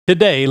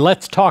Today,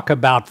 let's talk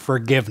about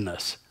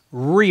forgiveness,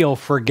 real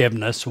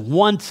forgiveness,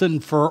 once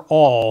and for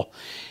all,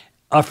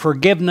 a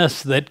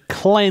forgiveness that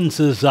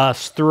cleanses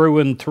us through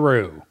and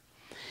through.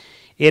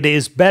 It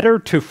is better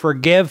to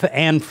forgive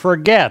and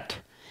forget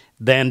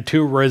than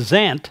to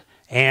resent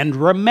and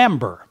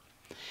remember.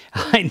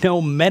 I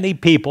know many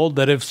people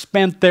that have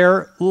spent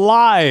their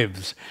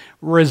lives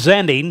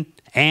resenting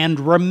and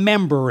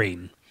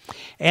remembering.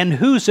 And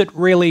who's it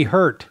really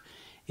hurt?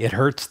 It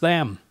hurts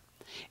them.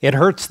 It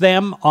hurts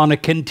them on a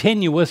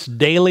continuous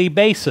daily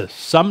basis,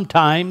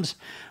 sometimes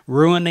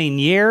ruining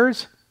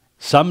years,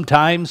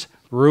 sometimes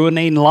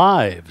ruining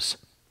lives.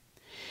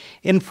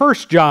 In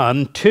 1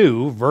 John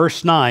 2,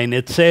 verse 9,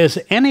 it says,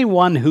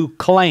 "Anyone who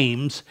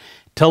claims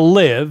to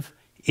live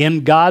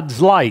in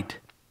God's light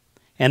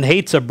and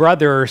hates a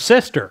brother or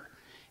sister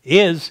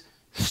is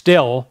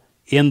still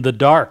in the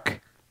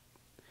dark."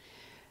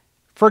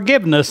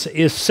 Forgiveness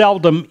is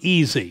seldom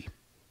easy,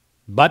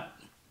 but,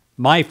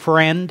 my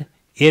friend,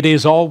 it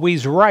is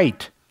always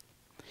right.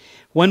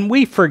 When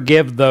we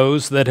forgive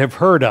those that have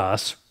hurt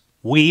us,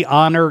 we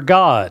honor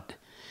God.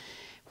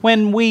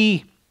 When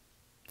we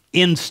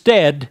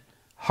instead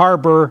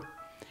harbor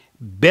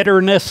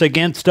bitterness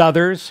against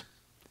others,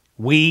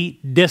 we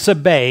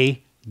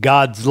disobey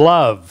God's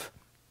love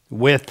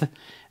with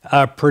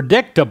a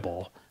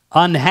predictable,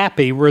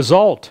 unhappy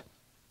result.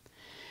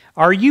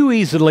 Are you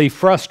easily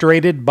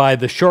frustrated by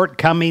the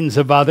shortcomings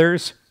of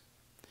others?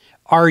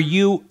 Are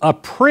you a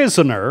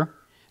prisoner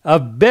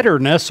of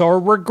bitterness or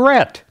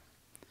regret?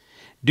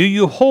 Do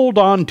you hold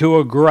on to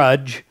a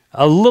grudge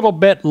a little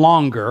bit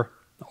longer,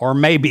 or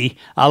maybe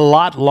a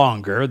lot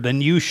longer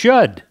than you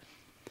should?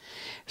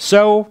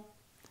 So,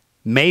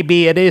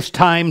 maybe it is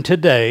time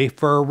today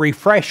for a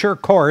refresher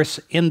course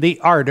in the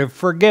art of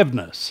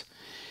forgiveness.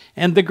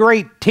 And the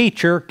great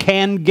teacher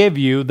can give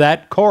you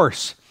that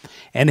course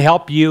and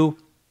help you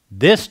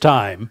this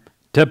time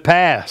to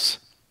pass.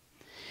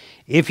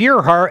 If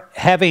you're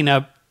having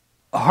a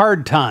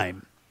hard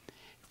time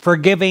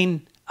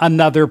forgiving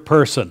another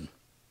person,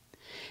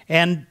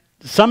 and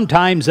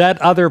sometimes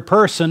that other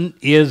person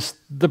is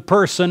the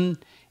person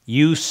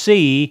you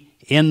see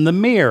in the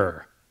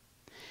mirror,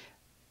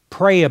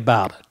 pray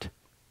about it.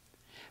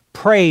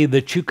 Pray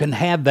that you can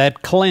have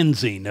that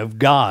cleansing of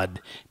God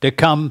to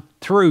come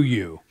through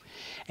you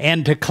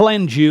and to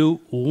cleanse you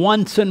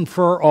once and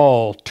for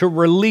all, to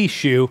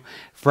release you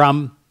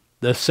from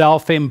the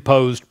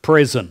self-imposed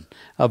prison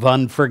of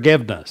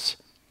unforgiveness.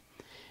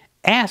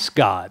 Ask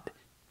God,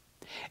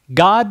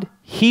 "God,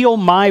 heal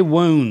my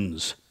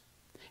wounds,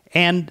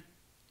 and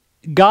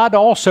God,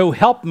 also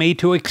help me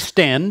to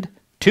extend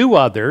to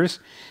others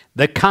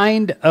the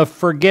kind of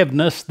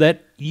forgiveness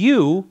that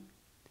you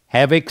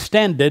have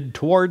extended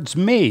towards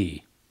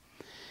me."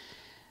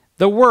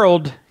 The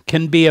world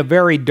can be a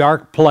very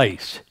dark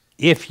place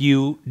if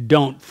you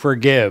don't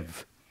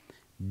forgive.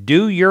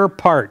 Do your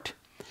part,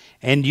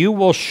 and you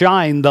will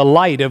shine the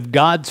light of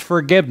God's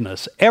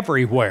forgiveness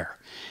everywhere,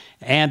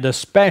 and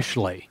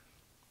especially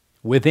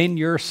within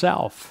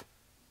yourself.